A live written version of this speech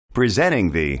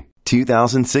Presenting the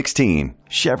 2016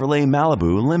 Chevrolet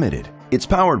Malibu Limited. It's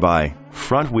powered by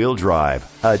front-wheel drive,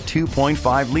 a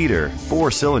 2.5-liter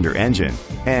 4-cylinder engine,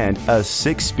 and a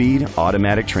 6-speed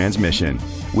automatic transmission.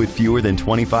 With fewer than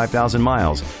 25,000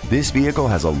 miles, this vehicle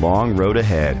has a long road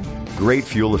ahead. Great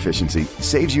fuel efficiency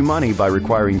saves you money by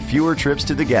requiring fewer trips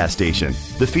to the gas station.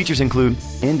 The features include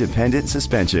independent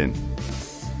suspension,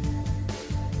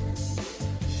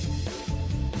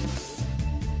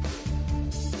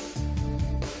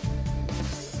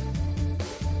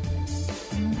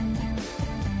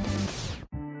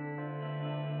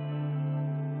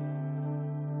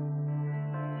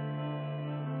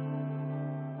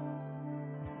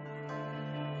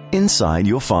 inside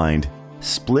you'll find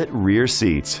split rear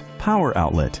seats, power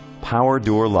outlet, power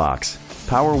door locks,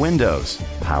 power windows,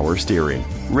 power steering.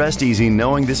 Rest easy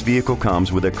knowing this vehicle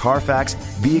comes with a Carfax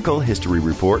Vehicle History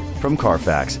Report from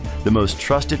Carfax, the most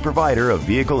trusted provider of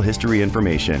vehicle history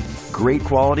information. Great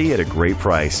quality at a great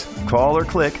price. Call or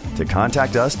click to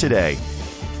contact us today.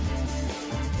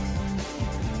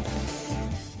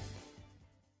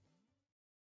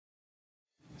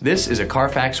 This is a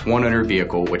Carfax one-owner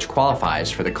vehicle which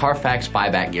qualifies for the Carfax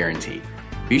buyback guarantee.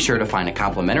 Be sure to find a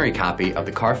complimentary copy of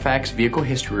the Carfax Vehicle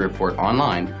History Report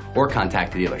online or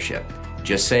contact the dealership.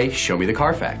 Just say, "Show me the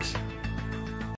Carfax."